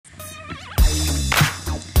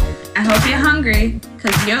hope you're hungry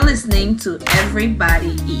because you're listening to Everybody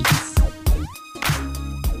Eats.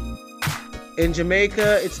 In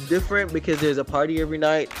Jamaica, it's different because there's a party every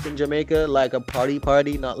night in Jamaica, like a party,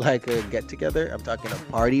 not like a get-together. I'm talking a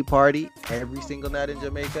party every single night in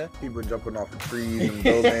Jamaica. People jumping off of trees and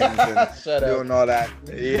buildings and doing all that.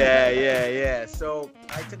 Yeah. So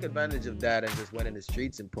I took advantage of that and just went in the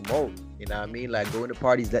streets and promote. You know what I mean? Like going to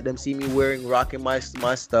parties, let them see me rocking my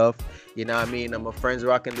stuff. You know what I mean? And my friends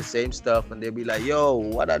rocking the same stuff, and they'll be like, "Yo,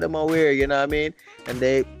 what are them I wear?" You know what I mean? And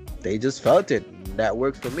they just felt it. That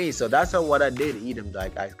worked for me. So that's what I did eat them.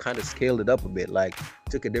 Like I kind of scaled it up a bit, like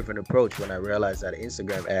took a different approach when I realized that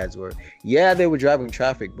Instagram ads they were driving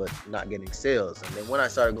traffic but not getting sales. And then when I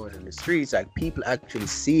started going in the streets, like people actually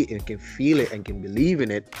see it and can feel it and can believe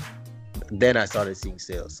in it, then I started seeing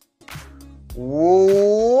sales.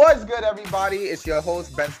 What's good, everybody? It's your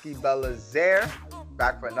host Bensky Belazaire,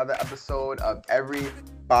 back for another episode of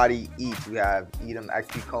Everybody Eats. We have Edom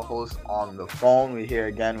XP co-host on the phone. We're here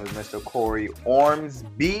again with Mr. Corey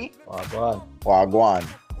Ormsby. Wagwan.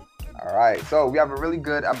 All right, so we have a really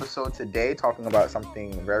good episode today talking about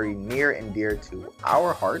something very near and dear to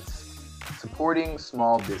our hearts, supporting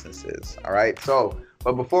small businesses. All right,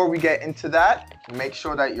 but before we get into that, make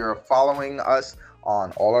sure that you're following us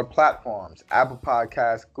on all our platforms: Apple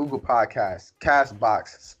Podcasts, Google Podcasts,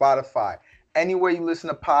 Castbox, Spotify. Anywhere you listen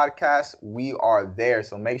to podcasts, we are there.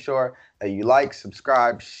 So make sure that you like,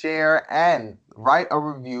 subscribe, share, and write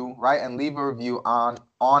and leave a review on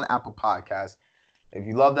Apple Podcasts. If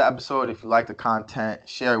you love the episode, if you like the content,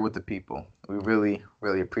 share it with the people. We really,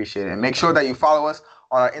 really appreciate it. And make sure that you follow us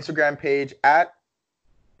on our Instagram page at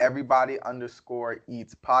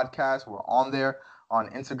everybody_eats podcast. We're on there on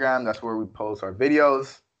Instagram. That's where we post our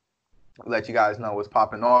videos. We let you guys know what's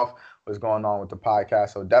popping off, what's going on with the podcast.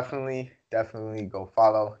 So definitely go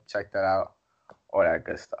follow, check that out, all that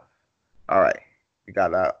good stuff. All right, we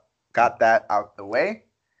got that out the way.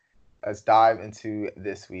 Let's dive into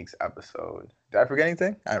this week's episode. Did I forget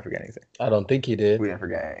anything? I didn't forget anything. I don't think you did. We didn't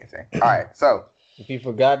forget anything. All right, so if you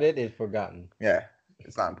forgot it, it's forgotten. Yeah,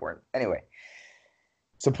 it's not important. Anyway,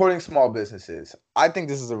 supporting small businesses. I think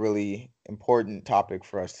this is a really important topic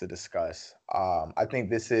for us to discuss. I think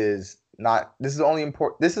this is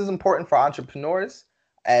important for entrepreneurs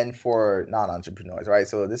and for non-entrepreneurs, right?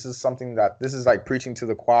 So this is like preaching to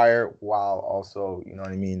the choir while also, you know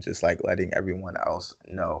what I mean, just like letting everyone else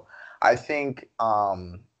know. I think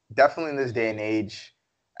definitely in this day and age,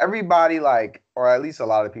 everybody, like, or at least a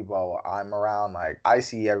lot of people I'm around, like I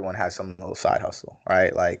see everyone has some little side hustle,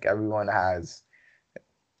 right? Like everyone has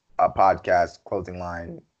a podcast, clothing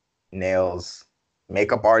line, nails,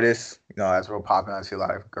 makeup artists. You know, that's real popular. I see a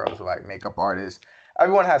lot of girls who are like makeup artists.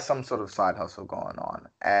 Everyone has some sort of side hustle going on.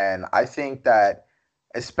 And I think that,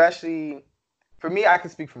 especially for me, I can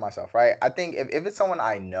speak for myself, right? I think if it's someone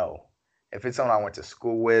I know, if it's someone I went to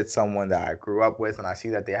school with, someone that I grew up with, and I see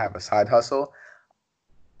that they have a side hustle,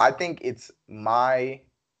 I think it's my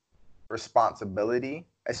responsibility,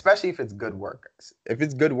 especially if it's good work. If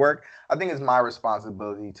it's good work, I think it's my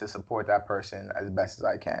responsibility to support that person as best as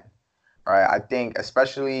I can. All right? I think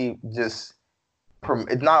especially just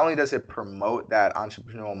it not only does it promote that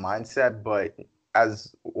entrepreneurial mindset, but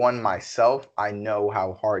as one myself, I know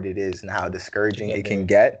how hard it is and how discouraging it can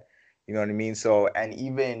get. You know what I mean? So, and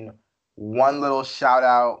even one little shout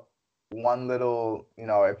out, one little, you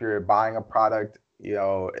know, if you're buying a product, you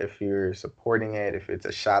know, if you're supporting it, if it's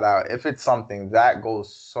a shout out, if it's something that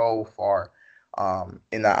goes so far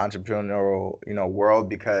in that entrepreneurial, you know, world,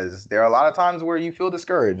 because there are a lot of times where you feel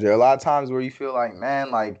discouraged. There are a lot of times where you feel like,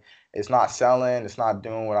 man, like, it's not selling, it's not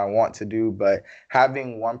doing what I want to do. But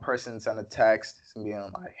having one person send a text and being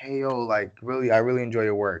like, hey, yo, like, I really enjoy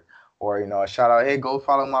your work. Or, you know, a shout out, hey, go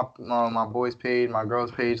follow my boys page, my girls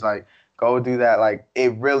page, like, go do that. Like,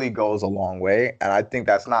 it really goes a long way. And I think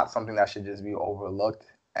that's not something that should just be overlooked.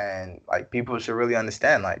 And, like, people should really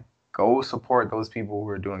understand, like, go support those people who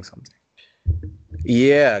are doing something.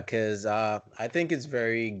 Yeah, because I think it's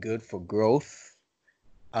very good for growth,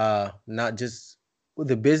 not just with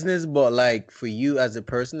the business, but like for you as a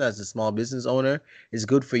person, as a small business owner, it's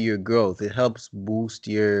good for your growth. It helps boost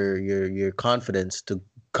your confidence to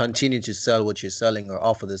continue to sell what you're selling or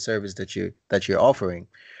offer the service that you're offering,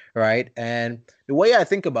 right? And the way I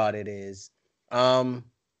think about it is, I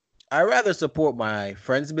rather support my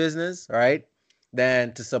friend's business, right,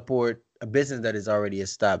 than to support a business that is already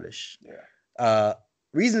established. Yeah.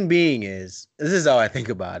 Reason being is, this is how I think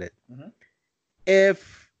about it. Mm-hmm.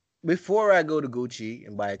 If before I go to Gucci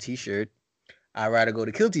and buy a t-shirt, I'd rather go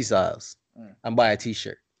to Kilty Styles and buy a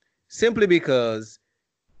t-shirt. Simply because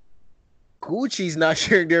Gucci's not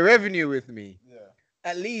sharing their revenue with me. Yeah.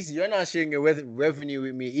 at least you're not sharing your revenue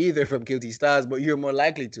with me either from Guilty Stars, but you're more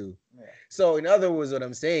likely to. Yeah. So, in other words, what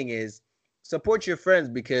I'm saying is support your friends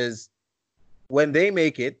because when they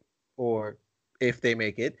make it, or if they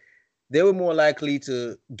make it, they were more likely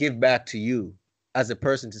to give back to you as a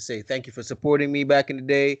person to say, thank you for supporting me back in the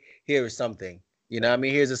day. Here is something. You know what I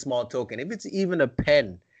mean? Here's a small token. If it's even a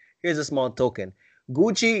pen, here's a small token.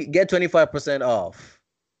 Gucci, get 25% off,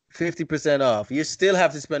 50% off. You still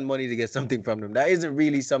have to spend money to get something from them. That isn't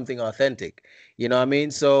really something authentic. You know what I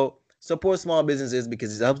mean? So support small businesses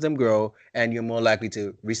because it helps them grow and you're more likely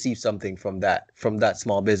to receive something from that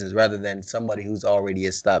small business rather than somebody who's already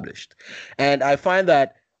established. And I find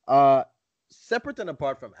that separate and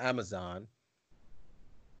apart from Amazon,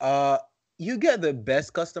 uh, you get the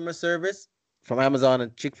best customer service from Amazon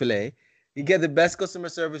and Chick-fil-A. You get the best customer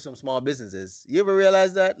service from small businesses. You ever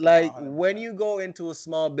realize that? Like when 100%. you go into a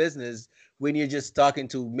small business, when you're just talking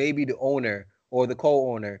to maybe the owner or the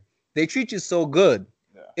co-owner, they treat you so good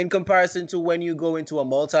Yeah. in comparison to when you go into a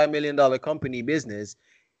multi-million dollar company business.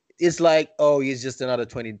 It's like, oh, it's just another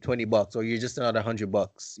 20 bucks or you're just another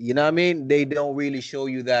 $100. You know what I mean? They don't really show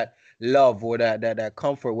you that love or that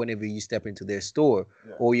comfort whenever you step into their store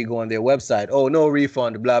Yeah. or you go on their website. Oh, no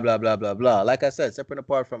refund, blah, blah, blah, blah, blah. Like I said, separate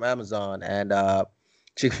apart from Amazon and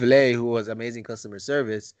Chick-fil-A, who was amazing customer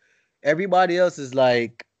service, everybody else is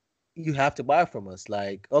like, you have to buy from us.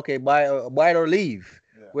 Like, okay, buy it or leave.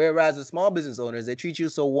 Yeah. Whereas the small business owners, they treat you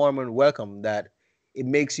so warm and welcome that it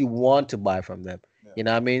makes you want to buy from them. Yeah. You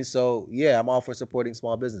know what I mean? So yeah, I'm all for supporting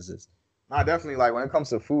small businesses. No, definitely. Like when it comes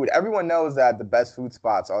to food, everyone knows that the best food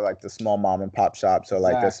spots are like the small mom and pop shops, or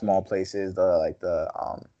like the Exactly. small places, the like the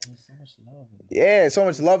There's so much love. yeah, so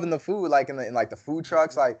much love in the food, like in like the food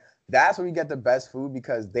trucks, like that's where you get the best food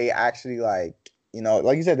because they actually like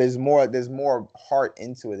like you said, there's more heart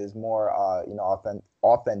into it, there's more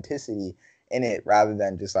authenticity in it rather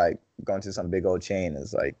than just like going to some big old chain.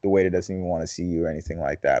 It's like the waiter doesn't even want to see you or anything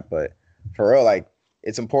like that. But for real, like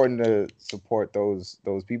it's important to support those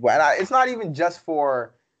people, and it's not even just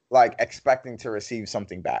for like expecting to receive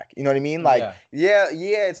something back. You know what I mean? Like, yeah,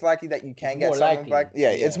 it's likely that you can It's get more something likely. back.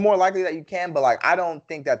 Yeah, Yeah. it's more likely that you can, but like, I don't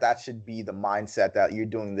think that should be the mindset that you're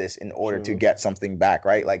doing this in order to True. get something back,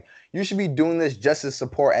 right? Like, you should be doing this just to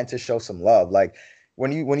support and to show some love. Like,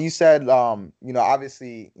 when you said,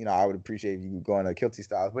 obviously, I would appreciate if you going to Kilty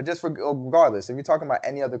Styles, but just regardless, if you're talking about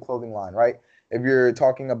any other clothing line, right? If you're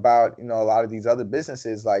talking about, a lot of these other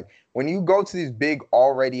businesses, like when you go to these big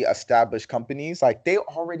already established companies, like they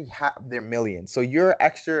already have their millions. So your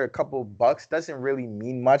extra couple bucks doesn't really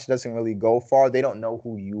mean much, doesn't really go far. They don't know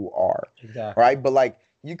who you are, Exactly. right? But like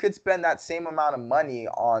you could spend that same amount of money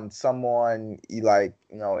on someone in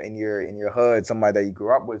your hood, somebody that you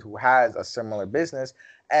grew up with who has a similar business,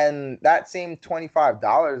 and that same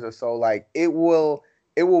 $25 or so, like it will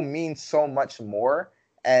mean so much more,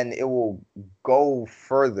 and it will go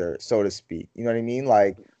further, so to speak. You know what I mean?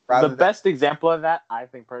 Like The best example of that, I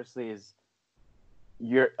think personally, is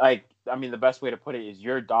the best way to put it is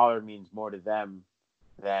your dollar means more to them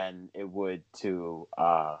than it would to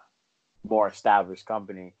more established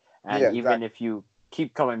company. And Yeah, even if you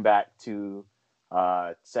keep coming back to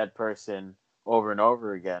said person over and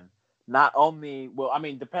over again, not only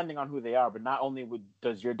depending on who they are, but not only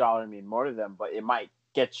does your dollar mean more to them, but it might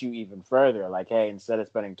get you even further. Like, hey, instead of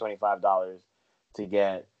spending $25 to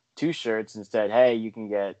get 2 shirts, instead, hey, you can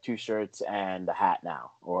get 2 shirts and a hat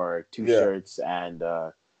now, or 2 shirts and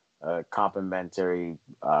a complimentary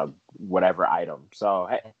whatever item. So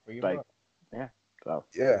hey, like, yeah, so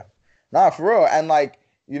yeah, nah, for real. And like,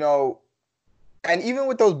 and even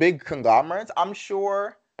with those big conglomerates, I'm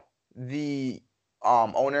sure the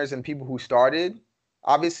owners and people who started,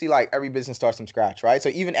 obviously, like every business starts from scratch, right? So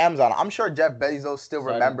even Amazon, I'm sure Jeff Bezos still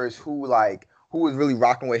remembers who was really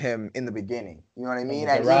rocking with him in the beginning. You know what I mean?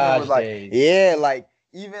 And even with like, yeah, like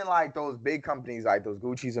even like those big companies like those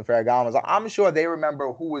Gucci's and Ferragamo's, I'm sure they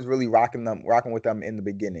remember who was really rocking with them in the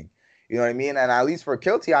beginning. You know what I mean? And at least for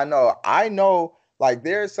Kilty, I know like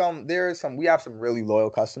we have some really loyal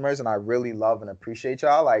customers, and I really love and appreciate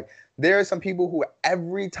y'all. Like there are some people who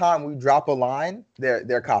every time we drop a line,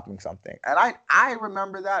 they're copying something. And I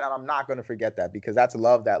remember that, and I'm not gonna forget that, because that's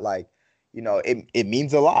love that like, it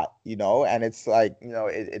means a lot, and it's like,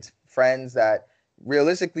 it's friends that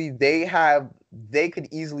realistically they could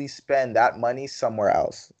easily spend that money somewhere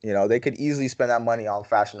else. They could easily spend that money on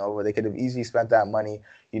Fashion Nova. They could have easily spent that money,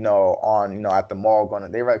 on, at the mall,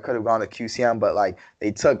 they could have gone to QCM, but like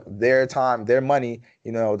they took their time, their money,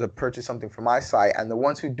 to purchase something from my site. And the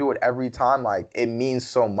ones who do it every time, like it means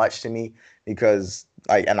so much to me, because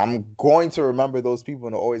like, and I'm going to remember those people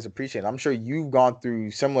and always appreciate it. I'm sure you've gone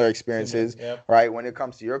through similar experiences, Yep. right? When it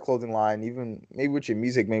comes to your clothing line, even maybe with your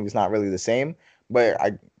music, maybe it's not really the same, but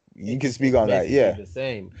you can speak on that. Basically Yeah. the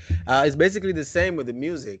same. It's basically the same with the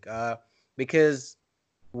music, because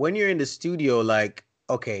when you're in the studio, like,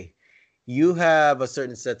 okay, you have a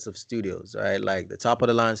certain sets of studios, right? Like the top of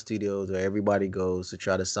the line studios where everybody goes to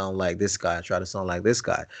try to sound like this guy, try to sound like this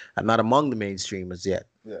guy. I'm not among the mainstreamers yet,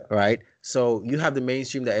 Yeah. right? So you have the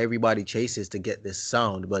mainstream that everybody chases to get this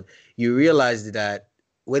sound, but you realize that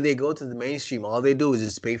when they go to the mainstream, all they do is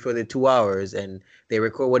just pay for their 2 hours and they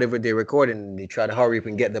record whatever they're recording and they try to hurry up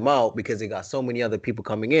and get them out because they got so many other people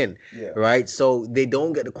coming in, Yeah. right? So they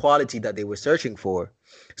don't get the quality that they were searching for.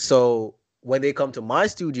 So when they come to my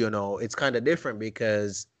studio now, it's kind of different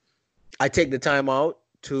because I take the time out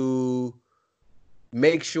to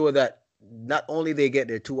make sure that not only they get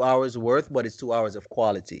their 2 hours worth, but it's 2 hours of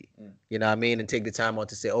quality. You know what I mean? And take the time out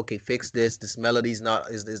to say, okay, fix this. This melody's not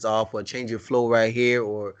is off, or change your flow right here,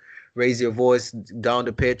 or raise your voice down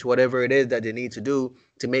the pitch, whatever it is that they need to do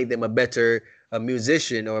to make them a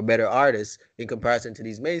musician or a better artist in comparison to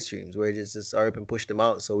these mainstreams where just hurry up and push them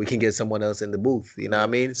out so we can get someone else in the booth. You know what I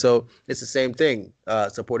mean? So it's the same thing.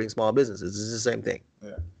 Supporting small businesses is the same thing.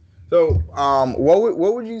 Yeah. So,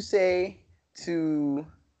 what would you say to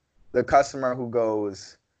the customer who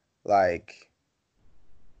goes like,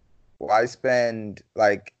 why spend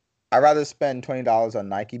like? I'd rather spend $20 on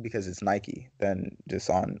Nike because it's Nike than just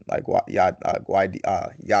on like Yacht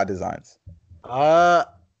Designs.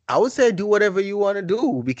 I would say do whatever you want to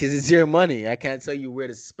do because it's your money. I can't tell you where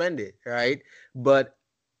to spend it, right? But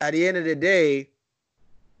at the end of the day,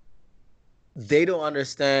 they don't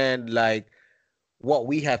understand like what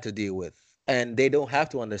we have to deal with, and they don't have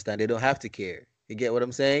to understand. They don't have to care. You get what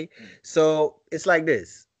I'm saying? So it's like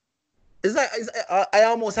this. I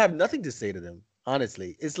almost have nothing to say to them.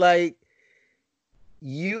 Honestly, it's like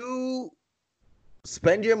you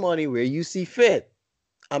spend your money where you see fit.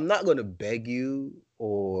 I'm not gonna beg you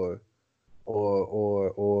or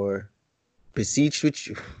beseech,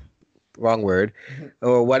 which wrong word,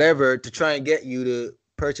 or whatever to try and get you to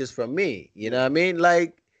purchase from me. You know what I mean?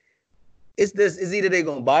 Like it's either they're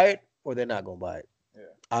gonna buy it or they're not gonna buy it. Yeah.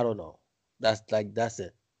 I don't know. That's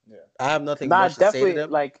it. Yeah. I have nothing Nah, much to say to definitely. them.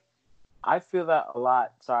 Like, I feel that a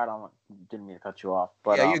lot. Sorry, didn't mean to cut you off.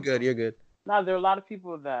 But yeah, you're good. You're good. Nah, there are a lot of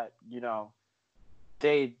people that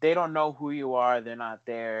they don't know who you are. They're not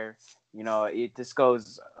there. This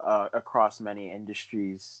goes across many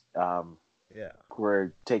industries. Yeah.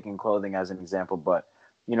 We're taking clothing as an example, but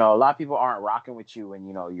a lot of people aren't rocking with you when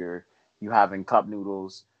you having cup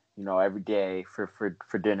noodles every day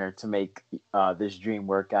for dinner to make this dream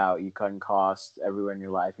work out. You cutting costs everywhere in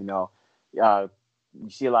your life. You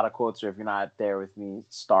see a lot of quotes, or if you're not there with me,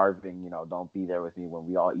 starving. Don't be there with me when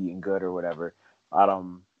we all eating good or whatever.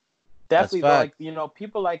 Definitely, though,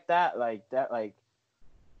 people like that,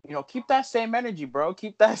 keep that same energy, bro.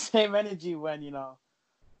 Keep that same energy when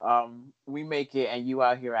we make it and you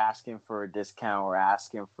out here asking for a discount or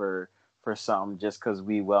asking for something just because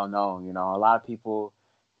we well known. A lot of people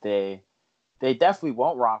they definitely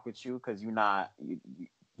won't rock with you because you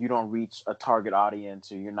don't reach a target audience,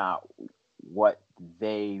 or you're not what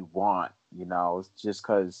they want. It's just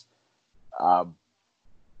because I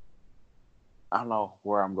don't know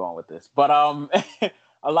where I'm going with this, but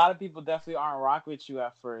a lot of people definitely aren't rock with you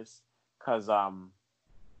at first because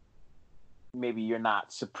maybe you're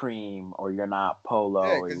not Supreme or you're not Polo.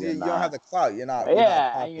 Yeah, because you don't have the clout. You're not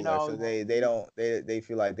popular, so they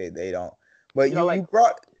feel like they don't. But you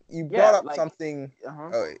brought up something.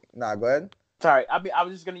 Oh, nah, go ahead. Sorry, I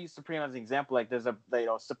was just gonna use Supreme as an example. Like, there's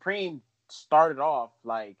Supreme started off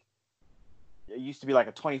like it used to be like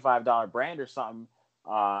a $25 brand or something.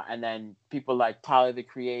 And then people like Tyler the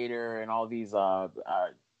Creator and all these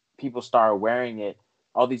people started wearing it.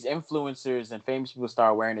 All these influencers and famous people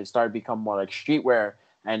started wearing it. It started becoming more like streetwear,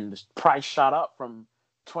 and the price shot up from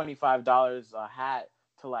 $25 a hat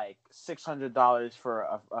to like $600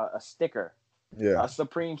 for a sticker. Yeah, a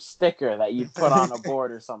Supreme sticker that you put on a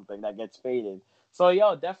board or something that gets faded. So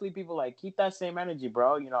definitely people like keep that same energy,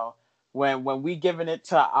 bro. When we giving it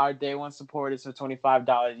to our day one supporters for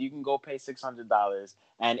 $25, you can go pay $600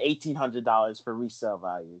 and $1,800 for resale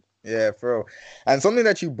value. Yeah, bro. And something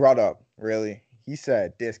that you brought up, really, he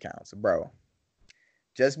said discounts, bro.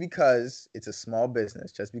 Just because it's a small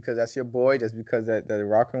business, just because that's your boy, just because they're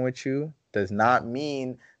rocking with you, does not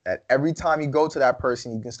mean that every time you go to that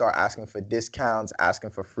person, you can start asking for discounts, asking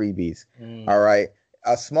for freebies. All right.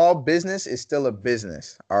 A small business is still a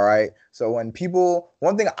business. All right. So when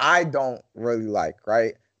one thing I don't really like,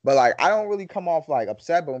 right? But like, I don't really come off like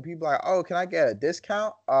upset. But when people are like, oh, can I get a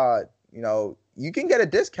discount? You can get a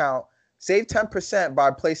discount. Save 10%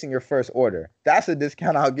 by placing your first order. That's a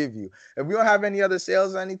discount I'll give you. If we don't have any other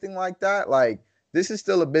sales or anything like that, like, this is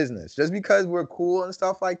still a business. Just because we're cool and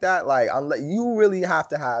stuff like that, like, unless you really have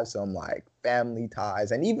to have some like family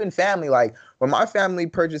ties, and even family. Like, when my family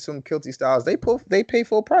purchased some Kilty Styles, they pay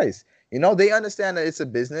full price. They understand that it's a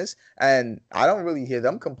business, and I don't really hear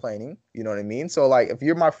them complaining. You know what I mean? So like, if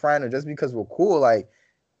you're my friend, or just because we're cool, like,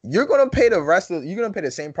 you're gonna pay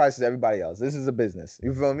the same price as everybody else. This is a business.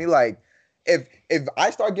 You feel me? Like, if I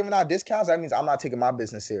start giving out discounts, that means I'm not taking my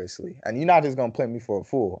business seriously, and you're not just gonna play me for a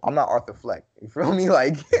fool. I'm not Arthur Fleck. You feel me?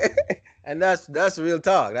 Like, And that's real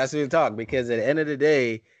talk. That's real talk, because at the end of the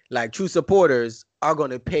day, like, true supporters are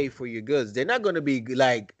gonna pay for your goods. They're not gonna be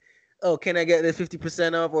like, oh, can I get this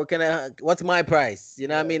 50% off, or what's my price? You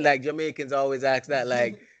know what I mean? Like, Jamaicans always ask that,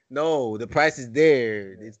 like, no, the price is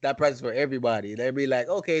there. It's that price is for everybody. They'll be like,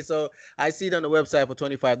 okay, so I see it on the website for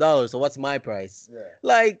 $25. So what's my price? Yeah.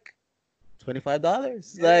 Like,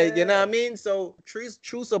 $25. Like, you know what I mean? So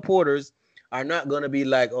true supporters are not gonna be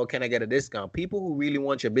like, oh, can I get a discount? People who really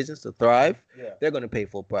want your business to thrive, they're gonna pay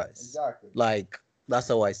full price. Exactly. Like, that's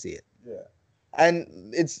how I see it. Yeah.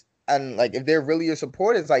 And like, if they're really your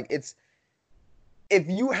support, it's like, if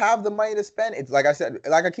you have the money to spend, it's like I said,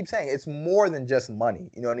 like I keep saying, it's more than just money.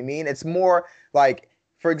 You know what I mean? It's more like,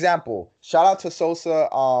 for example, shout out to Sosa.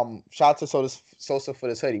 Shout out to Sosa for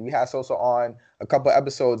this hoodie. We had Sosa on a couple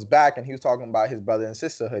episodes back, and he was talking about his brother and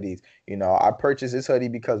sister hoodies. I purchased this hoodie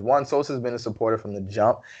because, one, Sosa's been a supporter from the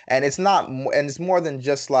jump, and it's more than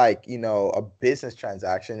just like, a business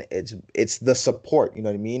transaction. It's the support. You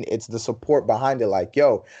know what I mean? It's the support behind it. Like,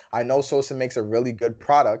 yo, I know Sosa makes a really good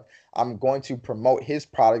product. I'm going to promote his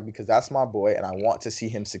product because that's my boy, and I want to see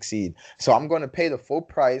him succeed. So I'm going to pay the full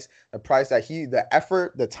price, the price that the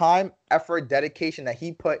effort, the time, effort, dedication that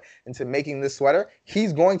he put into making this sweater.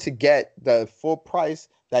 He's going to get the full price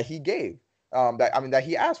that he gave, that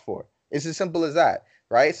he asked for. It's as simple as that,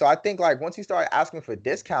 right? So I think, like, once you start asking for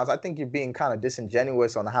discounts, I think you're being kind of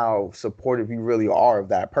disingenuous on how supportive you really are of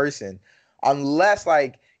that person, unless,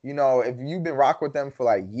 like, if you've been rocking with them for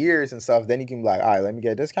like years and stuff, then you can be like, all right, let me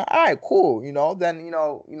get a discount. All right, cool. Then,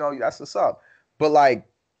 that's what's up. But like,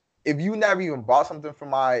 if you never even bought something from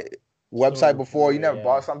my website before, you never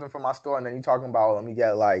bought something from my store, and then you talking about, let me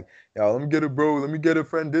get like, let me get a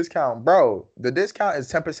friend discount. Bro, the discount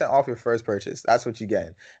is 10% off your first purchase. That's what you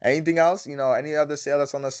get. Anything else, any other sale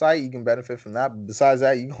that's on the site, you can benefit from that. Besides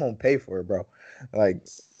that, you gonna pay for it, bro. Like,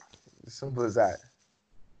 simple as that.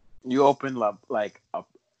 You open up like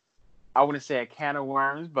I wouldn't say a can of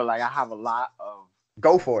worms, but like, I have a lot of.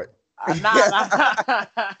 Go for it.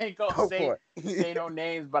 I ain't gonna say no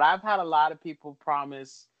names, but I've had a lot of people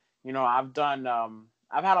promise. I've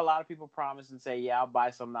had a lot of people promise and say, yeah, I'll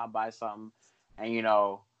buy something.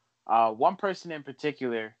 And one person in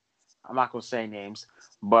particular, I'm not gonna say names,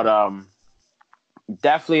 but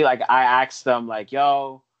definitely, like, I asked them, like,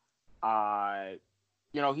 yo,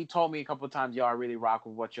 he told me a couple of times, yo, I really rock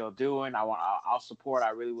with what you're doing. I'll support. I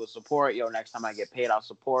really will support. Yo, next time I get paid, I'll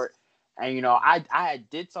support. And, I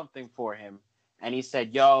did something for him, and he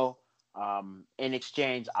said, yo, in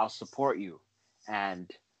exchange, I'll support you.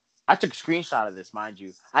 And I took a screenshot of this, mind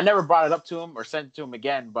you. I never brought it up to him or sent it to him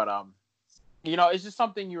again, but, it's just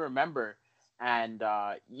something you remember. And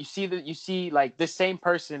you see like this same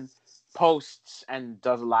person posts and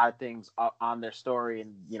does a lot of things on their story,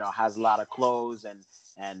 and has a lot of clothes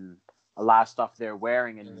and a lot of stuff they're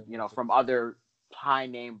wearing, and from other high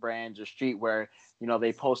name brands or streetwear,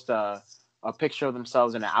 they post a picture of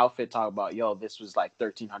themselves in an outfit, talk about, yo, this was like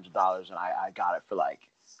 $1,300 and I got it for like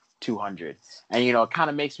 $200. And it kind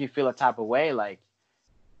of makes me feel a type of way, like,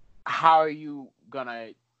 how are you gonna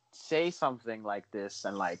say something like this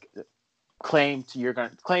and like claim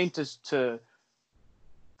to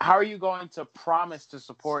how are you going to promise to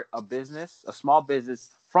support a small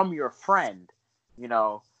business from your friend,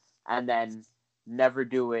 and then never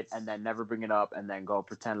do it, and then never bring it up, and then go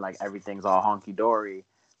pretend like everything's all honky-dory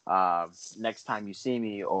next time you see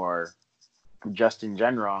me, or just in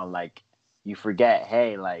general, like, you forget,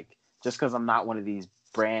 hey, like, just because I'm not one of these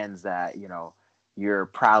brands that, you're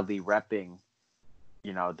proudly repping,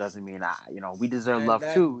 doesn't mean we deserve love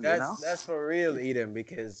too. That's for real, Eden,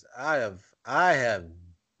 because I have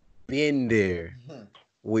been there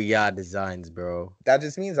with y'all designs, bro. That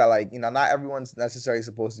just means that, like, not everyone's necessarily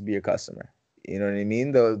supposed to be a customer. You know what I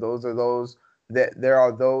mean? Those are those that there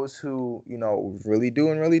are those who, really do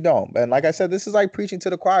and really don't. And like I said, this is like preaching to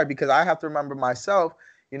the choir, because I have to remember myself,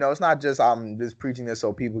 You know, it's not just I'm just preaching this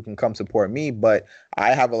so people can come support me, but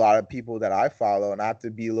I have a lot of people that I follow, and I have to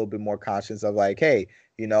be a little bit more conscious of like, hey,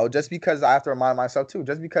 you know, just because I have to remind myself too,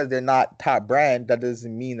 just because they're not top brand, that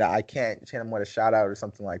doesn't mean that I can't chant them with a shout out or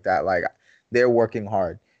something like that. Like they're working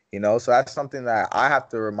hard, you know. So that's something that I have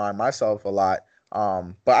to remind myself a lot.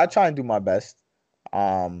 But I try and do my best.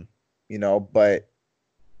 You know, but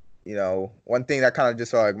you know, one thing that kind of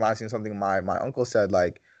just reminds me of something my uncle said,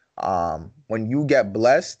 like, when you get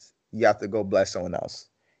blessed, you have to go bless someone else.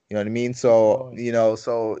 You know what I mean? So, you know,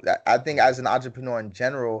 so I think as an entrepreneur in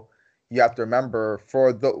general, you have to remember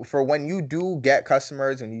for when you do get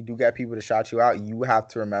customers and you do get people to shout you out, you have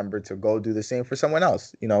to remember to go do the same for someone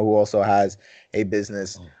else, you know, who also has a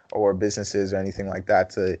business or businesses or anything like that.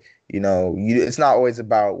 To, you know, it's not always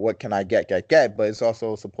about what can I get, but it's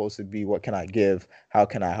also supposed to be what can I give, how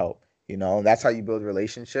can I help. You know, that's how you build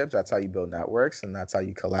relationships. That's how you build networks, and that's how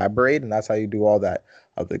you collaborate, and that's how you do all that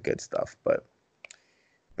other good stuff. But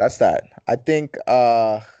that's that. I think,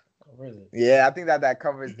 yeah, I think that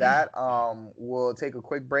covers that. We'll take a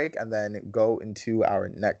quick break and then go into our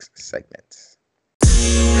next segment.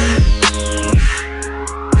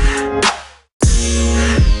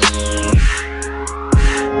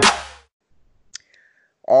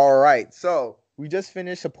 All right, so we just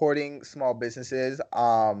finished supporting small businesses.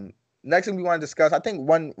 Next thing we want to discuss, I think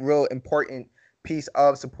one real important piece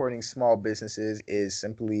of supporting small businesses is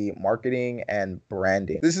simply marketing and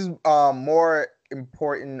branding. This is more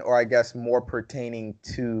important, or I guess more pertaining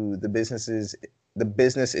to the business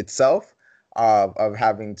itself of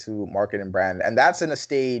having to market and brand. And that's in a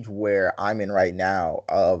stage where I'm in right now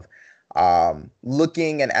of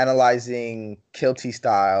looking and analyzing Kilty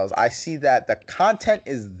styles. I see that the content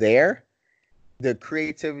is there, the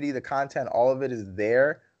creativity, the content, all of it is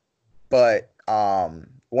there. But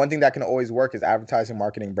one thing that can always work is advertising,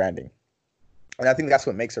 marketing, branding. And I think that's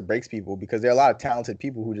what makes or breaks people, because there are a lot of talented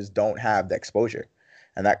people who just don't have the exposure.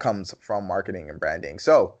 And that comes from marketing and branding.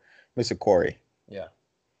 So, Mr. Corey. Yeah.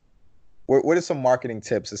 What are some marketing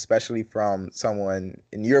tips, especially from someone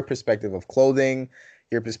in your perspective of clothing,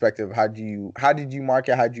 your perspective, how did you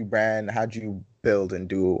market, how did you brand, how did you build and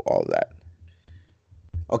do all of that?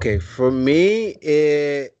 Okay, for me,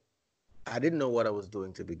 I didn't know what I was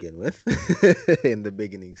doing to begin with in the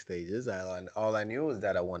beginning stages. All I knew was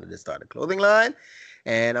that I wanted to start a clothing line,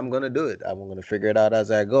 and I'm going to do it. I'm going to figure it out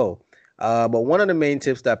as I go. But one of the main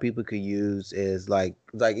tips that people could use is like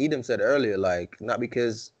Edom said earlier, like, not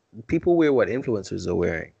because people wear what influencers are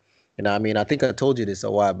wearing. You know what I mean? I think I told you this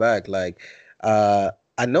a while back. Like, I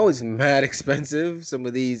know it's mad expensive. Some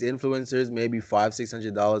of these influencers, maybe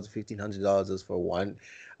 $500-$600, $1,500 is for one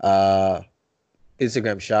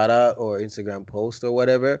Instagram shout out or Instagram post or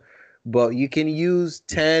whatever. But you can use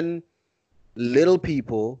 10 little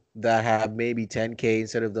people that have maybe 10K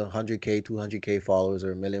instead of the 100K, 200K followers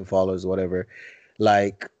or a million followers, whatever.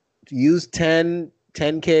 Like, use 10K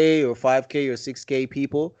or 5K or 6K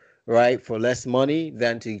people, right, for less money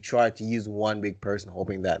than to try to use one big person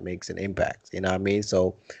hoping that makes an impact. You know what I mean?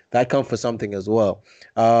 So that comes for something as well.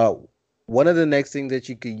 One of the next things that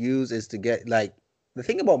you could use is to get, like, the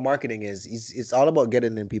thing about marketing is it's all about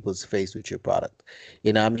getting in people's face with your product.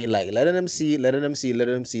 You know what I mean? Like, letting them see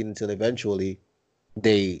until eventually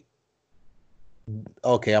they,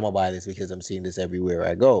 okay, I'm gonna buy this because I'm seeing this everywhere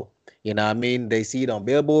I go. You know what I mean? They see it on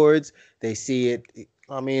billboards. They see it.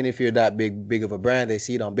 I mean, if you're that big of a brand, they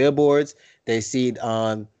see it on billboards. They see it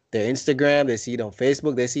on their Instagram. They see it on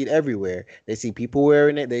Facebook. They see it everywhere. They see people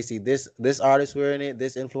wearing it. They see this artist wearing it,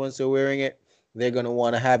 this influencer wearing it. They're gonna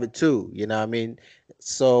want to have it too. You know what I mean?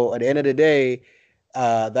 So at the end of the day,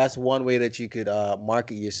 that's one way that you could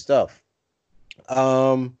market your stuff.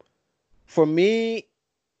 For me,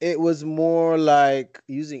 it was more like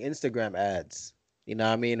using Instagram ads, you know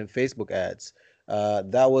what I mean, and Facebook ads.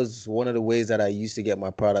 That was one of the ways that I used to get my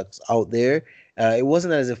products out there. It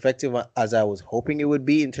wasn't as effective as I was hoping it would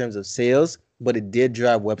be in terms of sales, but it did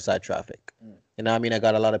drive website traffic. You know what I mean? I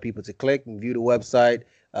got a lot of people to click and view the website.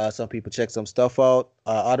 Some people check some stuff out.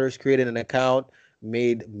 Others created an account,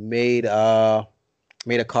 made a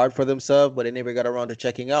card for themselves, but they never got around to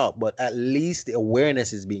checking out. But at least the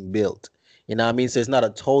awareness is being built. You know what I mean? So it's not a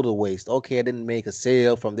total waste. Okay, I didn't make a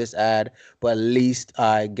sale from this ad, but at least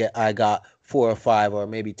I got 4 or 5 or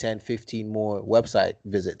maybe 10, 15 more website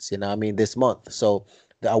visits, you know what I mean, this month. So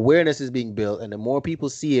the awareness is being built, and the more people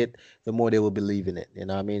see it, the more they will believe in it. You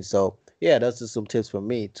know what I mean? So yeah, that's just some tips from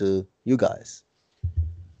me to you guys.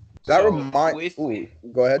 That reminds.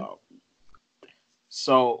 Go ahead.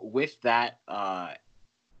 So with that, I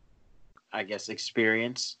guess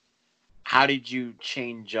experience, how did you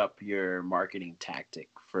change up your marketing tactic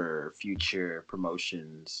for future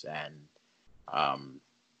promotions and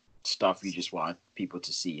stuff you just want people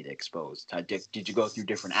to see and expose? Did you go through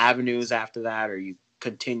different avenues after that, or you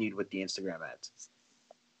continued with the Instagram ads?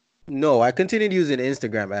 No, I continued using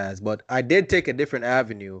Instagram ads, but I did take a different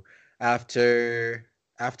avenue after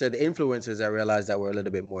the influencers I realized that were a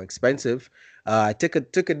little bit more expensive. I took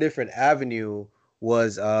a different avenue,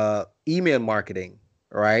 was email marketing,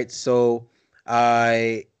 right? So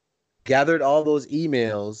I gathered all those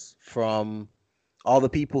emails from all the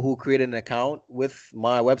people who created an account with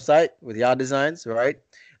my website with Yard Designs, right?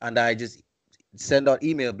 And I just send out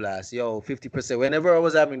email blasts, yo, 50%. Whenever I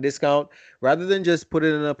was having discount, rather than just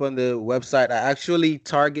putting it up on the website, I actually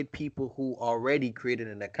target people who already created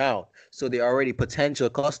an account. So they're already potential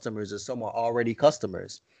customers, or some are already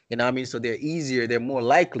customers. You know what I mean? So they're more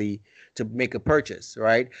likely to make a purchase,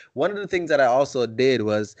 right? One of the things that I also did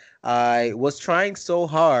was I was trying so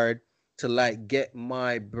hard to like get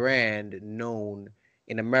my brand known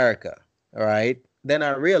in America, all right? Then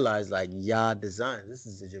I realized, like, yeah, Design, this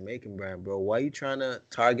is a Jamaican brand, bro. Why are you trying to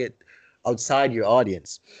target outside your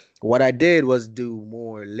audience? What I did was do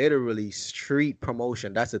more literally street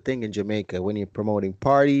promotion. That's the thing in Jamaica. When you're promoting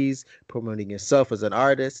parties, promoting yourself as an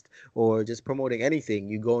artist, or just promoting anything,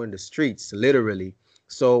 you go in the streets, literally.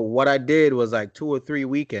 So what I did was like 2 or 3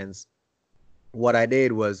 weekends. What I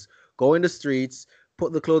did was go in the streets,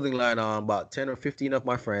 put the clothing line on about 10 or 15 of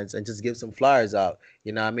my friends, and just give some flyers out.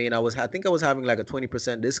 You know what I mean? I think I was having like a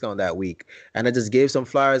 20% discount that week. And I just gave some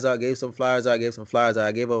flyers out, gave some flyers out, gave some flyers out.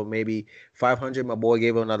 I gave out maybe 500. My boy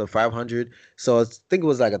gave out another 500. So I think it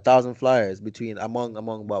was like 1,000 flyers among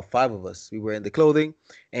about five of us. We were in the clothing,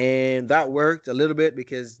 and that worked a little bit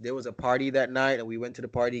because there was a party that night, and we went to the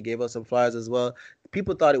party, gave us some flyers as well.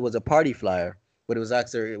 People thought it was a party flyer, but it was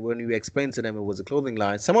actually, when we explained to them, it was a clothing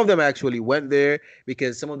line. Some of them actually went there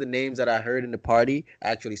because some of the names that I heard in the party, I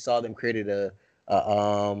actually saw them created a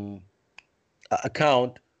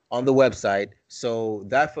account on the website. So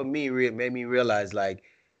that for me made me realize, like,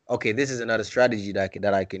 okay, this is another strategy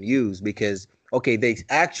that I can use, because okay, they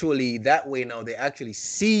actually, that way now they actually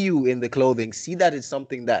see you in the clothing, see that it's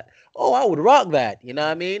something that, oh, I would rock that, you know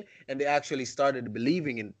what I mean? And they actually started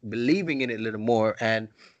believing in it a little more. And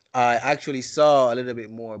I actually saw a little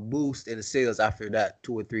bit more boost in the sales after that,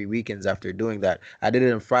 2 or 3 weekends after doing that. I did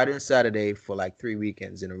it on Friday and Saturday for like 3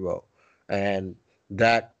 weekends in a row. And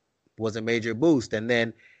that was a major boost. And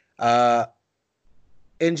then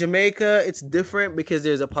in Jamaica, it's different because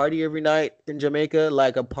there's a party every night in Jamaica,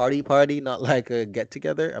 like a party, not like a get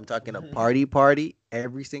together. I'm talking a party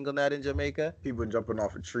every single night in Jamaica. People jumping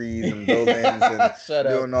off of trees and buildings and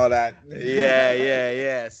doing all that.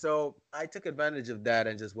 Yeah. So I took advantage of that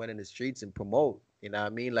and just went in the streets and promote. You know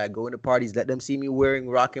what I mean? Like, go into parties, let them see me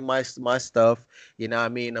rocking my stuff. You know what I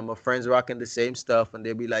mean? And my friends rocking the same stuff, and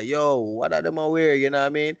they'll be like, yo, what are them I wear? You know what I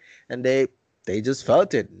mean? And they just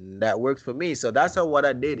felt it. And that worked for me. So that's what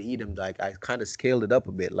I did, Edom. Like, I kind of scaled it up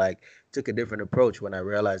a bit. Like, took a different approach when I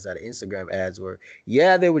realized that Instagram ads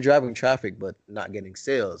they were driving traffic, but not getting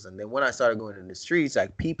sales. And then when I started going in the streets,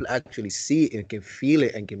 like, people actually see it and can feel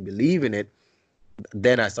it and can believe in it,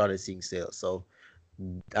 then I started seeing sales. So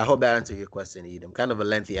I hope that answered your question, Edom. Kind of a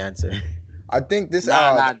lengthy answer. I think this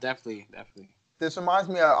Definitely. This reminds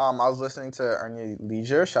me of I was listening to Ernie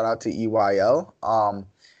Leisure. Shout out to EYL.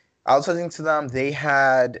 I was listening to them. They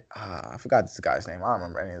had I forgot this guy's name. I don't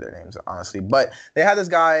remember any of their names, honestly. But they had this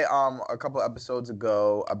guy a couple episodes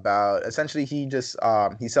ago about, essentially, he just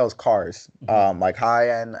he sells cars, like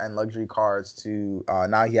high-end and luxury cars to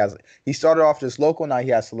now he started off just local, now he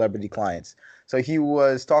has celebrity clients. So he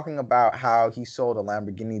was talking about how he sold a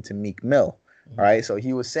Lamborghini to Meek Mill. All right. So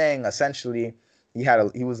he was saying, essentially,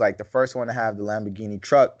 he was like the first one to have the Lamborghini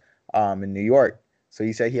truck in New York. So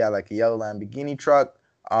he said he had like a yellow Lamborghini truck.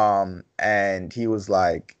 And he was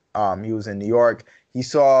like, he was in New York. He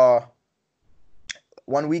saw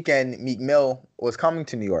one weekend Meek Mill was coming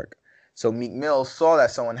to New York. So Meek Mill saw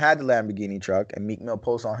that someone had the Lamborghini truck, and Meek Mill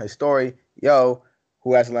posted on his story, yo,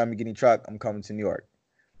 who has a Lamborghini truck? I'm coming to New York.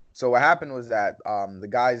 So what happened was that the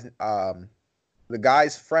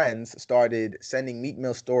guy's friends started sending Meek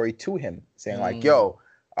Mill's story to him, saying like, yo,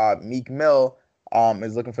 Meek Mill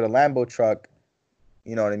is looking for the Lambo truck.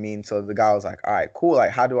 You know what I mean? So the guy was like, all right, cool. Like,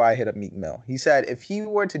 how do I hit up Meek Mill? He said if he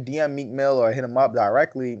were to DM Meek Mill or hit him up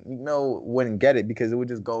directly, Meek Mill wouldn't get it because it would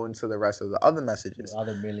just go into the rest of the other messages.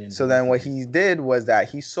 Other millions. So then what he did was that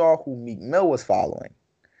he saw who Meek Mill was following.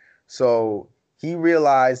 So he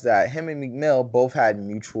realized that him and Meek Mill both had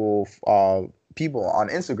mutual people on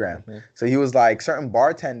Instagram. Mm-hmm. So he was like, certain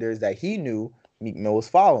bartenders that he knew Meek Mill was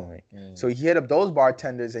following. So he hit up those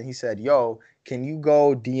bartenders and he said, yo, can you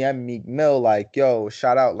go DM Meek Mill, like, yo,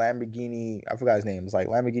 shout out Lamborghini, I forgot his name, it's like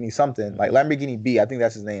Lamborghini something, like Lamborghini B, I think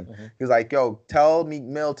that's his name. He was like, yo, tell Meek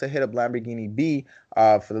Mill to hit up Lamborghini B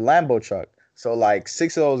for the Lambo truck. So like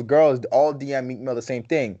 6 of those girls all DM Meek Mill the same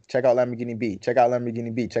thing. Check out Lamborghini B, check out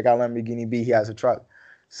Lamborghini B, check out Lamborghini B, he has a truck.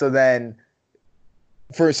 So then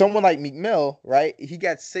for someone like Meek Mill, right, he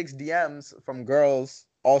gets 6 DMs from girls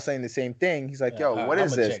all saying the same thing. He's like, yo, what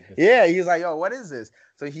is this? Yeah, he's like, yo, what is this?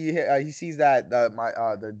 So he sees that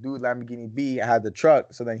the dude Lamborghini B had the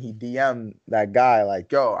truck. So then he DM'd that guy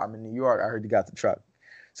like, yo, I'm in New York. I heard you got the truck.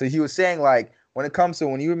 So he was saying like, when it comes to,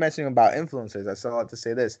 when you were mentioning about influencers, I still have to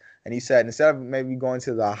say this. And he said, instead of maybe going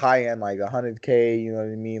to the high end, like 100K, you know what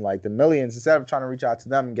I mean, like the millions, instead of trying to reach out to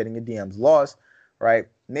them and getting your DMs lost, right?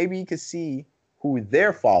 Maybe you could see who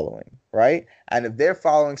they're following, right? And if they're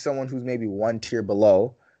following someone who's maybe 1 tier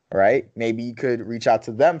below, right? Maybe you could reach out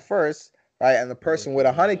to them first, right? And the person with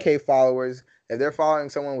 100K followers, if they're following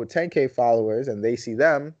someone with 10K followers and they see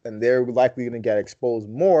them, then they're likely going to get exposed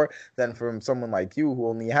more than from someone like you who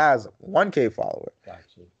only has 1K follower.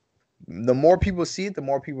 Gotcha. The more people see it, the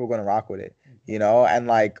more people are going to rock with it, you know? And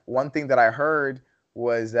like one thing that I heard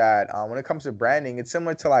was that when it comes to branding, it's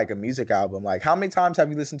similar to like a music album. Like how many times have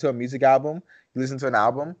you listened to a music album? You listen to an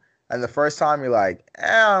album and the first time you're like, I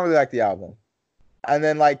don't really like the album. And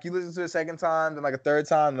then like you listen to it a second time, then like a third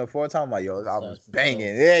time, and the fourth time, like, yo, this album's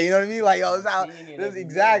banging. Yeah, you know what I mean? Like, yo, this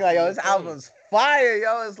exactly like, yo, this album's fire,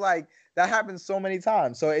 yo. It's like that happens so many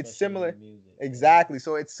times. So it's similar. Exactly.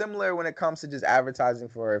 So it's similar when it comes to just advertising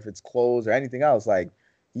for if it's clothes or anything else. Like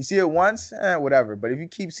you see it once, whatever. But if you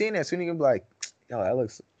keep seeing it, soon you can be like, yo, that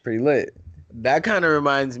looks pretty lit. That kind of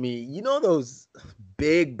reminds me, you know those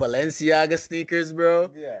big Balenciaga sneakers,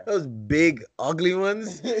 bro? Yeah. Those big, ugly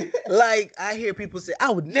ones. Like, I hear people say,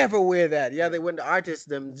 I would never wear that. Yeah, when the artists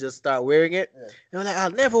them just start wearing it, they're like,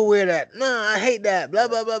 I'll never wear that. No, I hate that. Blah,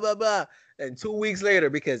 blah, blah, blah, blah. And 2 weeks later,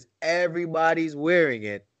 because everybody's wearing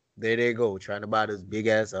it, there they go, trying to buy those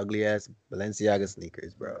big-ass, ugly-ass Balenciaga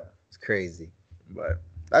sneakers, bro. It's crazy. But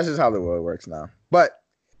that's just how the world works now. But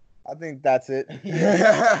I think that's it.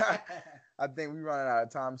 I think we're running out of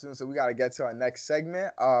time soon, so we got to get to our next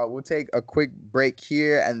segment. We'll take a quick break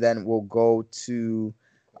here, and then we'll go to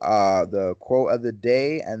the quote of the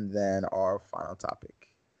day, and then our final topic.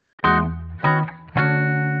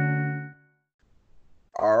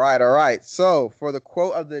 All right. So for the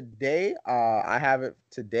quote of the day, I have it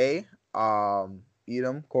today.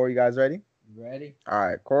 Edom, Corey, you guys ready? Ready? All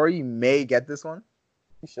right, Corey, you may get this one.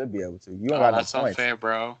 You should be able to. You don't got no points. That's unfair,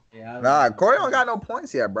 bro. Yeah, Nah, Corey don't got no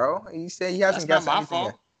points yet, bro. He said he hasn't That's guessed not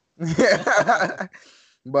my anything yet.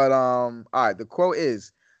 But all right, the quote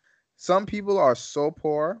is, some people are so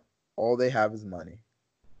poor, all they have is money.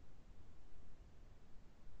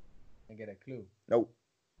 I get a clue. Nope.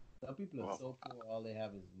 Some people are so poor, all they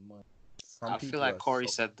have is money. Some I people feel like are Corey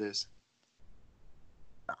so- said this.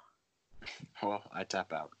 Well, I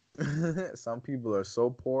tap out. Some people are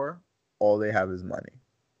so poor, all they have is money.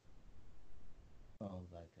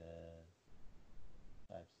 Sounds like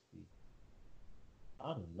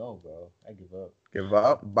I don't know, bro. I give up. Give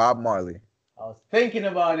up? Bob Marley. I was thinking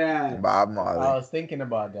about that. Bob Marley. I was thinking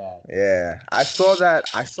about that. Yeah, I saw that.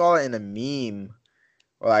 I saw it in a meme,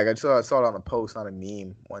 or like I saw it on a post on a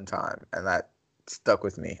meme one time, and that stuck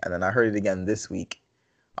with me. And then I heard it again this week,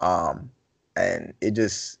 and it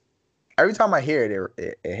just every time I hear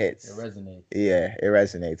it, it hits. It resonates. Yeah, it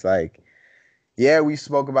resonates. Like, yeah, we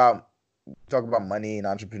talk about money and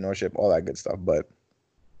entrepreneurship, all that good stuff, but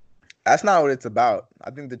that's not what it's about. I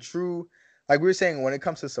think the true, like we were saying, when it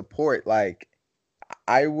comes to support, like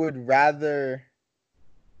I would rather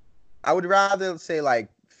say like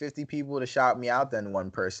 50 people to shout me out than one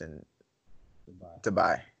person to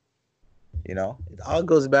buy. You know? It all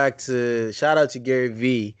goes back to, shout out to Gary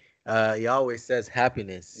Vee. He always says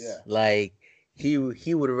happiness. Yeah. Like he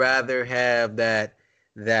would rather have that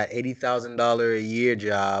 $80,000 a year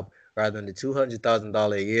job rather than the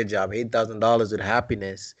 $200,000 a year job. $8,000 with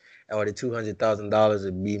happiness, or the $200,000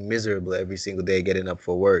 would be miserable every single day getting up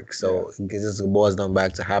for work. So this just boils down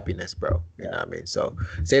back to happiness, bro. You know what I mean? So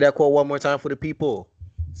say that quote one more time for the people.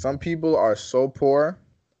 Some people are so poor,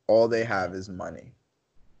 all they have is money.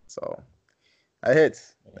 So it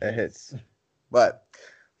hits. It hits. But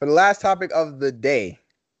for the last topic of the day,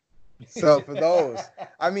 so for those,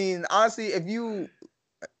 I mean, honestly, if you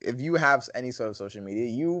have any sort of social media,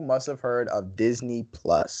 you must have heard of Disney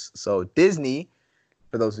Plus. So Disney,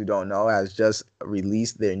 for those who don't know, has just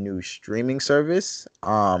released their new streaming service.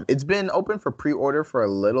 It's been open for pre-order for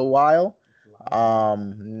a little while,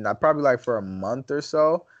 probably like for a month or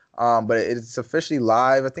so. But it's officially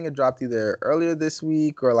live. I think it dropped either earlier this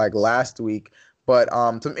week or like last week. But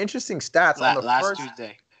some interesting stats on the Last first.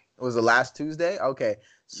 Tuesday. It was the last Tuesday. Okay,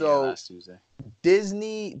 Yeah, so last Tuesday.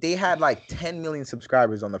 Disney, they had like 10 million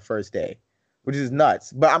subscribers on the first day, which is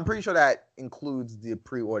nuts. But I'm pretty sure that includes the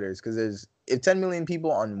pre-orders because if 10 million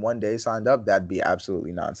people on one day signed up, that'd be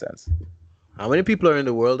absolutely nonsense. How many people are in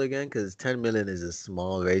the world again? Because 10 million is a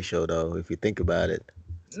small ratio, though, if you think about it.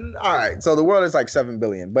 All right, so the world is like 7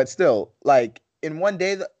 billion, but still, like in one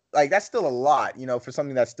day, like that's still a lot, for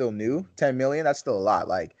something that's still new. 10 million, that's still a lot.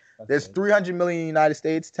 Like there's 300 million in the United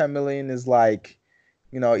States. 10 million is like,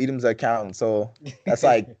 Edam's account, so that's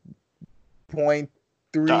like 0.3.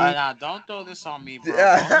 Don't throw this on me, bro.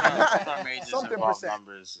 Yeah. Both our majors Something involve percent.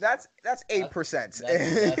 numbers. That's 8%.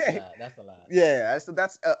 That's a lot. Yeah,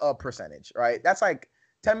 that's a percentage, right? That's like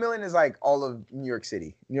 10 million is like all of New York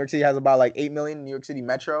City. New York City has about like 8 million. New York City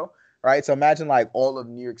Metro, right? So imagine like all of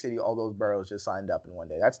New York City, all those boroughs just signed up in one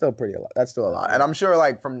day. That's still a lot. That's still a lot, and I'm sure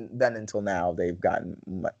like from then until now they've gotten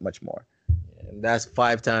much more. And that's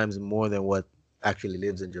 5 times more than what actually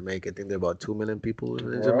lives in Jamaica. I think there are about 2 million people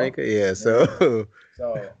in Jamaica. Yeah, so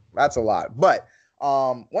That's a lot. But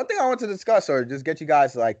one thing I want to discuss or just get you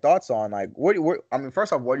guys like thoughts on, like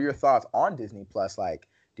first off, what are your thoughts on Disney Plus? Like,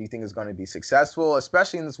 do you think it's going to be successful,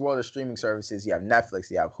 especially in this world of streaming services? You have Netflix,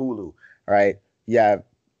 you have Hulu, right?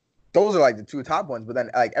 Those are like the 2 top ones, but then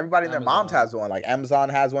like everybody and their moms has one. Like Amazon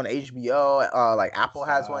has one, HBO, like Apple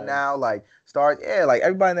has one now, like Stars. Yeah, like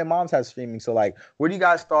everybody and their moms has streaming. So like, what are you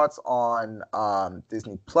guys' thoughts on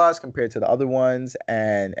Disney Plus compared to the other ones?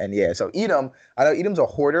 And yeah, so Edam, I know Edam's a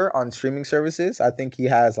hoarder on streaming services. I think he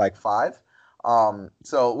has like 5.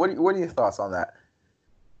 So what are your thoughts on that?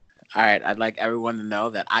 All right, I'd like everyone to know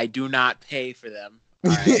that I do not pay for them.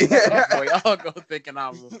 All right, before y'all go thinking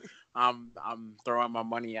I'm throwing my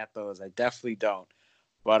money at those. I definitely don't.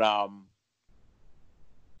 But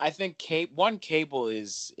I think cable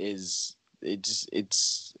is it's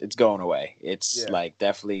going away. It's like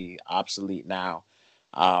definitely obsolete now.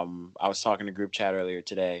 I was talking to group chat earlier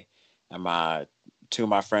today, and 2 of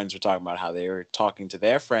my friends were talking about how they were talking to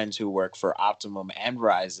their friends who work for Optimum and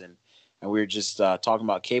Verizon, and we were just talking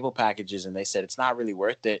about cable packages, and they said it's not really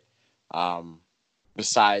worth it.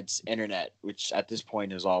 Besides internet, which at this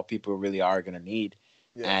point is all people really are going to need.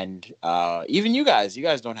 Yeah. And even you guys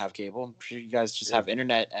don't have cable. I'm sure you guys just have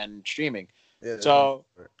internet and streaming. Yeah, so,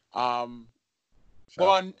 Nickelodeon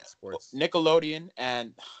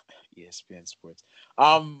and ESPN Sports.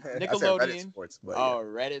 Nickelodeon. Reddit Sports, but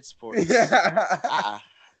Reddit Sports.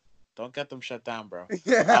 Don't get them shut down, bro.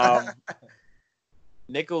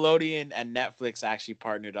 Nickelodeon and Netflix actually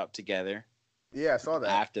partnered up together. Yeah, I saw that.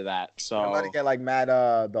 After that, so I'm about to get like mad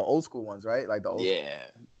the old school ones, right? Like the old. Yeah.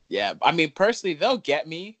 I mean, personally, they'll get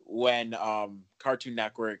me when Cartoon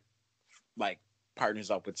Network like partners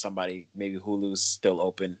up with somebody. Maybe Hulu's still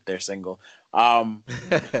open; they're single.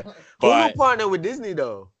 Hulu partner with Disney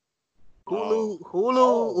though.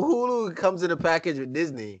 Hulu comes in a package with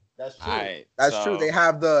Disney. That's true. Right, That's true. They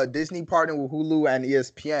have the Disney partner with Hulu and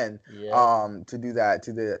ESPN to do that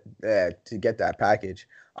to get that package.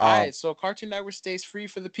 All right, so Cartoon Network stays free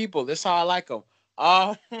for the people. That's how I like them.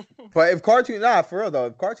 But if Cartoon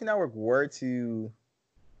Network were to,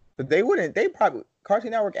 but they probably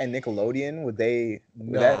Cartoon Network and Nickelodeon they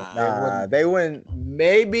wouldn't.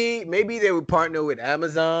 Maybe they would partner with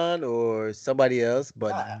Amazon or somebody else,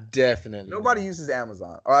 but definitely nobody uses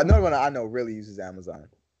Amazon. Or no one I know really uses Amazon.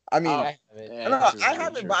 I mean, I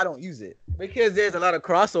have it, but I don't use it because there's a lot of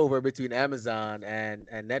crossover between Amazon and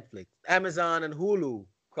Netflix. Amazon and Hulu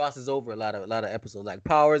crosses over a lot of episodes. Like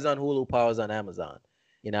Power's on Hulu, Power's on Amazon.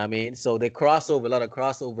 You know what I mean? So they cross over a lot of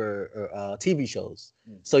crossover TV shows.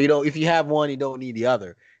 So if you have one, you don't need the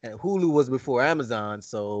other. And Hulu was before Amazon,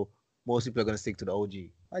 so most people are gonna stick to the OG.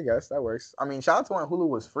 I guess that works. I mean, shout out to when Hulu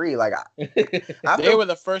was free. Like they were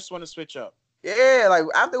the first one to switch up. Yeah, like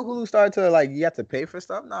after Hulu started to like you have to pay for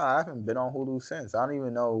stuff. Nah, I haven't been on Hulu since. I don't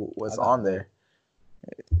even know what's on there.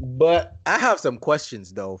 But I have some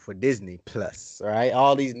questions though for Disney Plus. All right,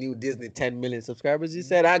 all these new Disney 10 million subscribers. You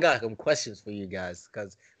said I got some questions for you guys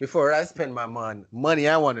because before I spend my money,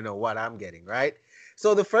 I want to know what I'm getting. Right.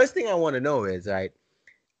 So the first thing I want to know is, right,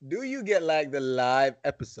 do you get like the live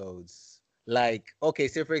episodes? Like, okay,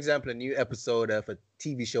 say for example, a new episode of a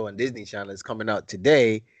TV show on Disney Channel is coming out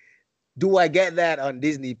today. Do I get that on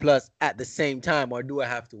Disney Plus at the same time, or do I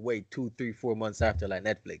have to wait 2, 3, 4 months after, like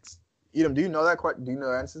Netflix? Edam, do you know that? Do you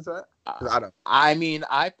know the answer to that? I don't. I mean,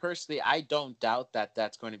 I personally, I don't doubt that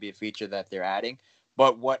that's going to be a feature that they're adding.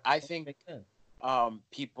 But what I think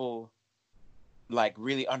people like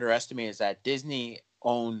really underestimate is that Disney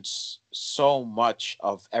owns so much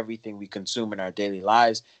of everything we consume in our daily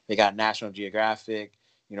lives. They got National Geographic,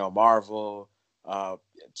 Marvel,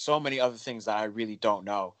 so many other things that I really don't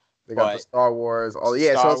know. They got the But Star Wars, all so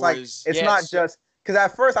Star it's like Wars, it's yeah, not just because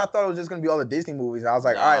at first I thought it was just gonna be all the Disney movies, and I was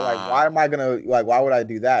like, all right, like why am I gonna why would I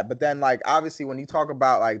do that? But then like obviously when you talk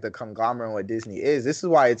about like the conglomerate and what Disney is, this is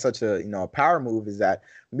why it's such a a power move, is that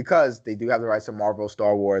because they do have the rights to Marvel,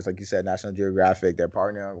 Star Wars, like you said, National Geographic, they're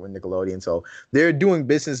partnering with Nickelodeon, so they're doing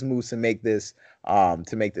business moves to make this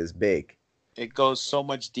big. It goes so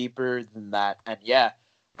much deeper than that, and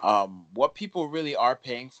what people really are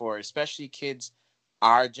paying for, especially kids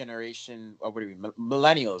our generation, or what are we,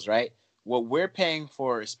 millennials, right? What we're paying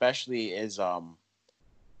for especially is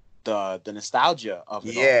the nostalgia of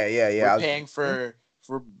it all. We're paying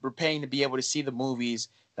we're paying to be able to see the movies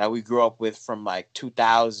that we grew up with from like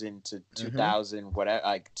 2000 to 2000 whatever,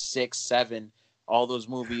 like 6 7, all those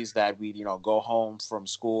movies that we go home from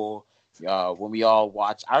school when we all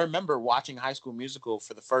watch. I remember watching High School Musical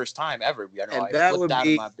for the first time ever. And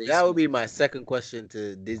that would be my second question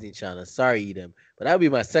to Disney Channel. Sorry, Edem, but that would be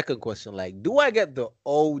my second question. Like, do I get the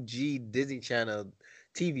OG Disney Channel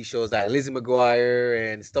TV shows like Lizzie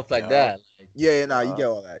McGuire and stuff like that? Like, you get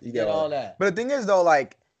all that. You get all that. But the thing is, though,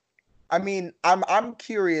 like, I mean, I'm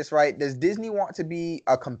curious, right? Does Disney want to be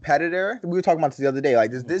a competitor? We were talking about this the other day.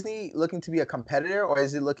 Like, does Disney looking to be a competitor, or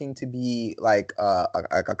is it looking to be like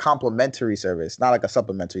a complementary service, not like a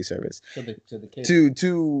supplementary service? To the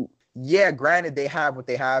kids. Yeah, granted, they have what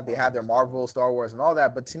they have. They have their Marvel, Star Wars, and all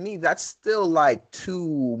that. But to me, that's still like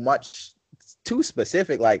too much, too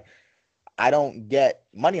specific. Like, I don't get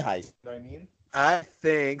Money Heist. You know what I mean? I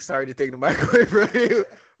think, sorry to take the mic away from you,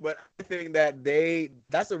 but I think that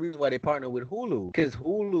that's the reason why they partner with Hulu, because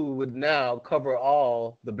Hulu would now cover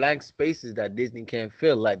all the blank spaces that Disney can't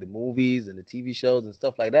fill, like the movies and the TV shows and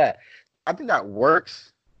stuff like that. I think that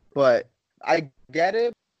works, but I get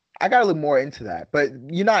it. I got to look more into that. But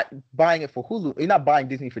you're not buying it for Hulu. You're not buying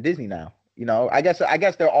Disney for Disney now. I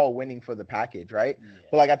guess they're all winning for the package, right? Yeah.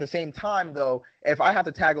 But like at the same time, though, if I have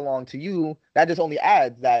to tag along to you, that just only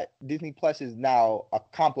adds that Disney Plus is now a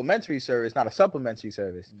complimentary service, not a supplementary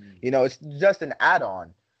service. It's just an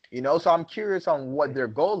add-on. So I'm curious on what their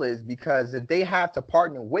goal is, because if they have to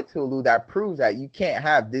partner with Hulu, that proves that you can't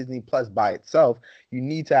have Disney Plus by itself. You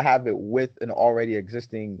need to have it with an already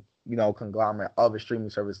existing conglomerate of a streaming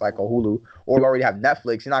service like a Hulu, or you already have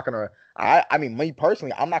Netflix. You're not gonna. I mean, me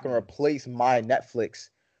personally, I'm not gonna replace my Netflix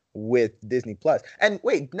with Disney Plus. And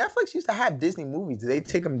wait, Netflix used to have Disney movies. Did they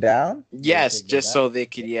take them down? Yes, just so they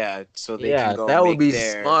could, so they can go. That would be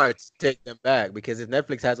smart to take them back, because if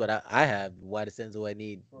Netflix has what I have, why the sense do I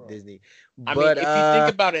need Disney? I mean, if you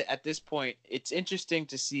think about it, at this point, it's interesting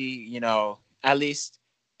to see, at least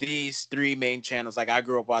these three main channels. Like, I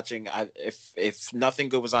grew up watching, if nothing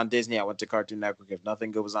good was on Disney, I went to Cartoon Network. If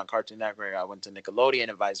nothing good was on Cartoon Network, I went to Nickelodeon,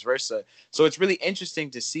 and vice versa. So it's really interesting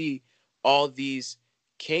to see all these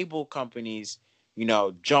cable companies,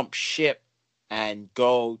 jump ship and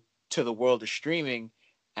go to the world of streaming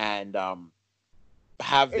and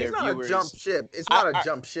have their viewers. It's not a jump ship. It's not a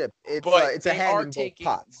jump ship. It's a hand in both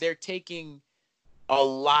pots. They're taking a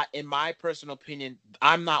lot, in my personal opinion.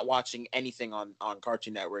 I'm not watching anything on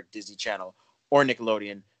Cartoon Network, Disney Channel, or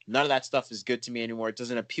Nickelodeon. None of that stuff is good to me anymore. It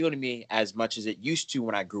doesn't appeal to me as much as it used to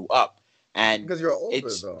when I grew up. And because you're older,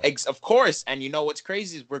 though. Of course. And what's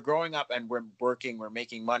crazy is we're growing up and we're working, we're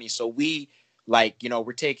making money. So we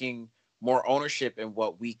we're taking more ownership in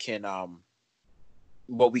what we can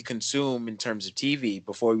what we consume in terms of TV.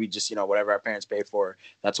 Before, we just, whatever our parents paid for,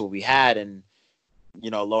 that's what we had. And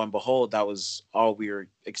lo and behold, that was all we were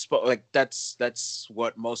exposed. Like, that's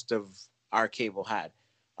what most of our cable had.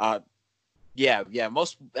 That's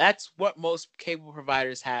what most cable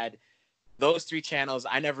providers had. Those three channels.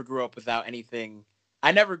 I never grew up without anything.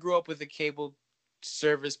 I never grew up with a cable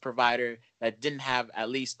service provider that didn't have at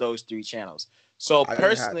least those three channels. So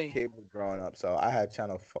personally, I didn't have cable growing up, so I had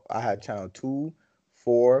channel 2,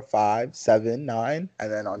 4, 5, 7, 9,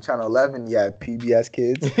 and then on channel 11, PBS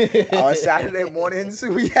Kids. On Saturday mornings,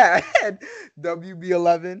 we had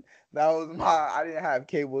WB11. That was I didn't have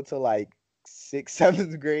cable till like 6th,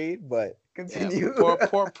 7th grade, but continue. Yeah,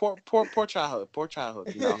 poor childhood.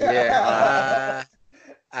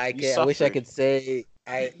 I wish I could say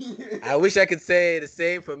I wish I could say the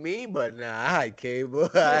same for me, but nah, I had cable.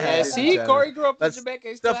 Corey grew up in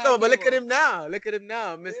Jamaica. But look at him now.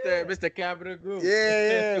 Mr. Capital Group.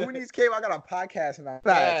 Yeah. Who needs cable? I got a podcast and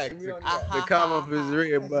the come up is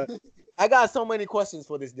real, but I got so many questions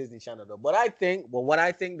for this Disney Channel though. But what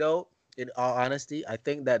I think though, in all honesty, I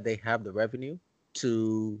think that they have the revenue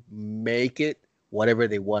to make it whatever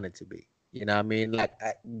they want it to be. You know what I mean? Like,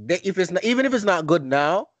 if it's not, even if it's not good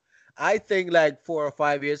now, I think like 4 or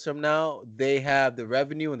 5 years from now, they have the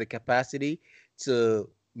revenue and the capacity to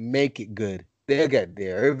make it good. They'll get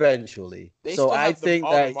there eventually. They So still I have think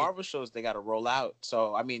all the that Marvel shows they got to roll out.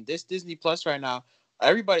 So I mean, this Disney Plus right now,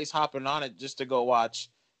 everybody's hopping on it just to go watch.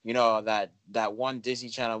 You know that one Disney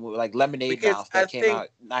Channel movie like Lemonade because Mouth I that came think out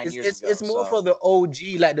 9 years it's ago. it's more So for the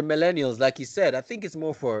OG, like the millennials, like you said. I think it's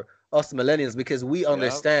more for us millennials because we yeah,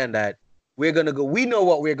 understand that we're gonna go. We know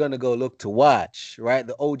what we're gonna go look to watch, right?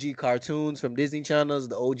 The OG cartoons from Disney channels,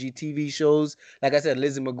 the OG TV shows. Like I said,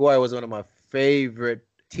 Lizzie McGuire was one of my favorite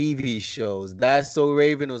TV shows. That's So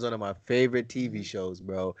Raven was one of my favorite TV shows,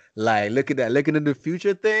 bro. Like, look at that, looking in the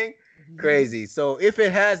future thing, crazy. So if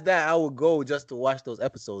it has that, I would go just to watch those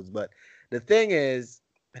episodes. But the thing is,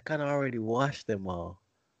 I kind of already watched them all.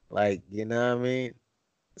 Like, you know what I mean?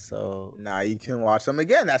 So Now you can watch them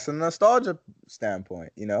again. That's a nostalgia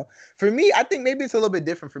standpoint, you know. For me, I think maybe it's a little bit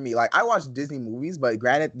different for me. Like I watch Disney movies, but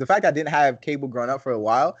granted, the fact I didn't have cable growing up for a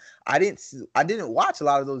while, I didn't watch a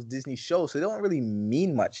lot of those Disney shows, so they don't really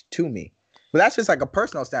mean much to me. But that's just like a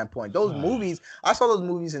personal standpoint. Those movies, I saw those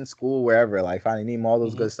movies in school, wherever, like Finding Nemo, all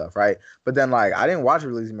those good stuff, right? But then, like, I didn't watch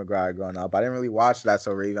Lizzie McGuire growing up. I didn't really watch That's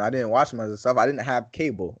So Raven. I didn't watch much of the stuff. I didn't have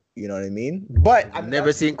cable. You know what I mean? But I've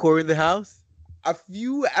never seen Corey in the House. a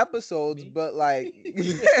few episodes, but like,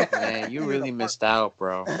 man, you really missed out,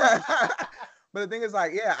 bro. But the thing is,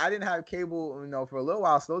 like, yeah, I didn't have cable, for a little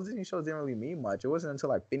while, so those Disney shows didn't really mean much. It wasn't until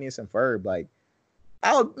like Phineas and Ferb, like,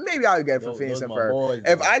 I would get it for Phineas and Ferb. Boys,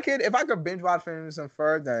 If I could binge watch Phineas and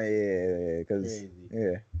Ferb, then yeah, because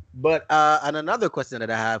yeah. But and another question that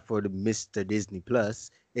I have for the Mr. Disney Plus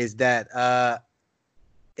is that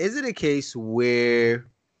is it a case where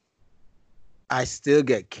I still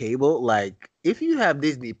get cable? Like, if you have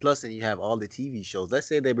Disney Plus and you have all the TV shows, let's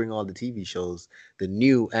say they bring all the TV shows, the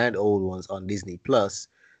new and old ones on Disney Plus,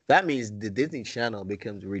 that means the Disney Channel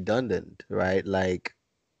becomes redundant, right? Like,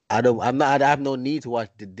 I have no need to watch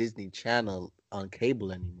the Disney Channel on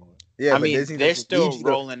cable anymore. Yeah, I but mean, Disney they're doesn't still need you to-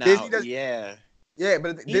 rolling Disney out. does- Yeah. Yeah,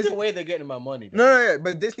 but Either way, they're getting my money. No,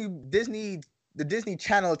 but the Disney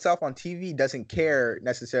Channel itself on TV doesn't care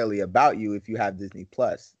necessarily about you if you have Disney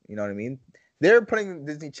Plus. You know what I mean? They're putting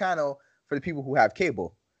Disney Channel for the people who have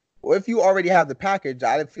cable. Or if you already have the package,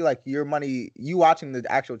 I feel like your money, you watching the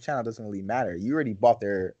actual channel doesn't really matter. You already bought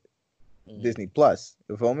their Disney Plus.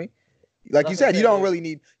 You feel me? Like you said, you don't really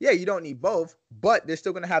need. Yeah, you don't need both, but they're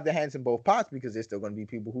still gonna have their hands in both pots because there's still gonna be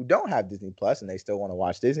people who don't have Disney Plus and they still want to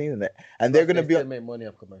watch Disney, and they're gonna be make money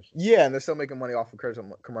off commercials. Yeah, and they're still making money off of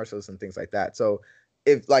commercials and things like that. So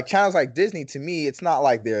if like channels like Disney, to me, it's not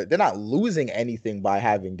like they're not losing anything by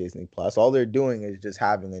having Disney Plus. All they're doing is just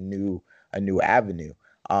having a new avenue.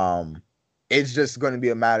 It's just going to be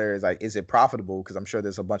a matter is like, is it profitable? Because I'm sure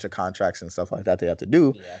there's a bunch of contracts and stuff like that they have to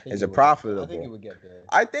do. Yeah, is it profitable? I think it would get there.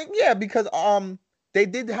 I think yeah, because they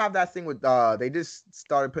did have that thing with they just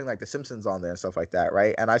started putting like The Simpsons on there and stuff like that,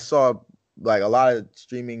 right? And I saw like a lot of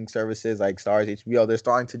streaming services like Starz, HBO, they're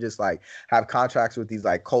starting to just like have contracts with these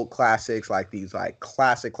like cult classics, like these like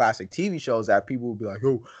classic TV shows that people will be like,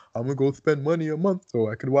 oh, I'm gonna go spend money a month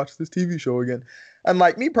so I could watch this TV show again. And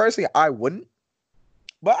like me personally, I wouldn't.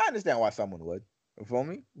 But I understand why someone would. You feel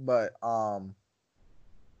me? But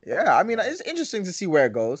yeah, I mean, it's interesting to see where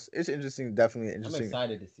it goes. It's interesting, definitely interesting. I'm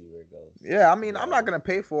excited to see where it goes. Yeah, I mean, I'm not gonna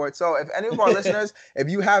pay for it. So if any of our listeners, if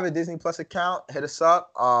you have a Disney Plus account, hit us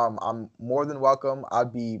up. I'm more than welcome.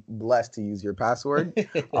 I'd be blessed to use your password.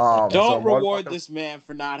 Don't reward this man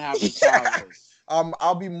for not having followers.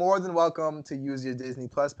 I'll be more than welcome to use your Disney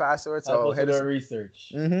Plus password. So hit us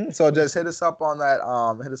research. So just hit us up on that.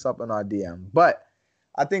 Hit us up on our DM. But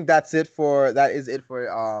I think that is it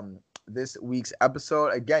for this week's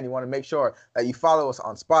episode. Again, you want to make sure that you follow us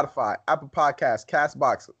on Spotify, Apple Podcasts,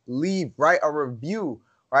 Castbox. Write a review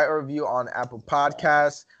on Apple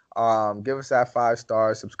Podcasts. Give us that 5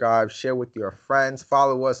 stars, subscribe, share with your friends.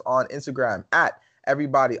 Follow us on Instagram at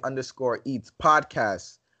everybody_eats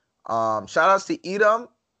podcast. Shout outs to Edom,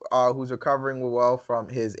 who's recovering well from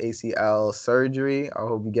his ACL surgery. I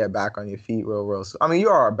hope you get back on your feet real soon. I mean, you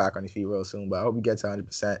are back on your feet real soon, but I hope you get to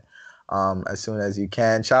 100% as soon as you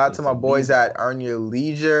can. Shout out to my boys at Earn Your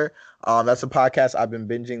Leisure. That's a podcast I've been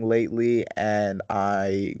binging lately, and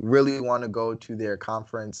I really want to go to their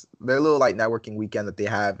conference, their little like networking weekend that they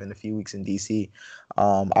have in a few weeks in DC.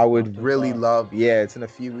 I would Not too really far. love. Yeah, it's in a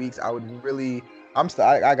few weeks. I would really. I'm still.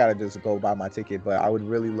 I gotta just go buy my ticket, but I would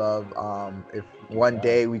really love if one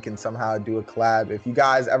day we can somehow do a collab. If you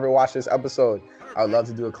guys ever watch this episode, I would love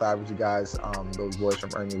to do a collab with you guys. Those boys from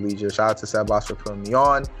Earn Your Leisure. Shout out to Sebas for putting me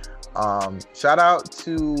on. Shout out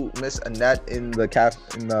to Miss Annette in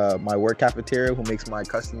my work cafeteria who makes my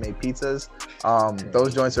custom made pizzas.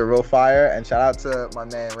 Those joints are real fire. And shout out to my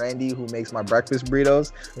man Randy who makes my breakfast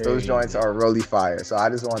burritos. Those joints are really fire. So I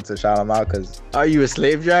just wanted to shout them out because Are you a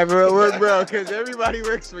slave driver at work, bro? Because everybody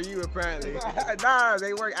works for you, apparently. nah,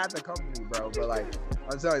 they work at the company, bro. But like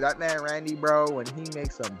I'm telling you, that man Randy, bro, when he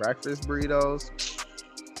makes some breakfast burritos,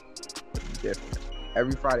 different.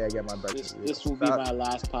 Every Friday I get my breakfast burritos. This will be my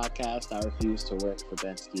last podcast. I refuse to work for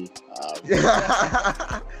Bensky.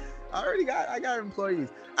 I got employees.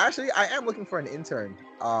 Actually, I am looking for an intern.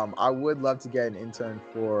 I would love to get an intern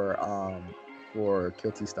for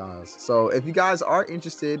Kilty Styles. So if you guys are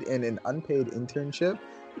interested in an unpaid internship,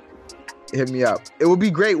 hit me up. It would be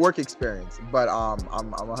great work experience, but I'm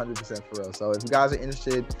 100% for real. So if you guys are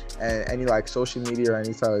interested in any like social media or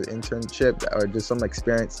any type of internship or just some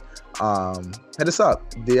experience, hit us up.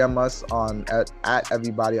 DM us on at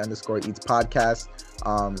everybody_eats podcast.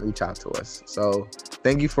 Reach out to us. So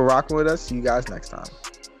thank you for rocking with us. See you guys next time.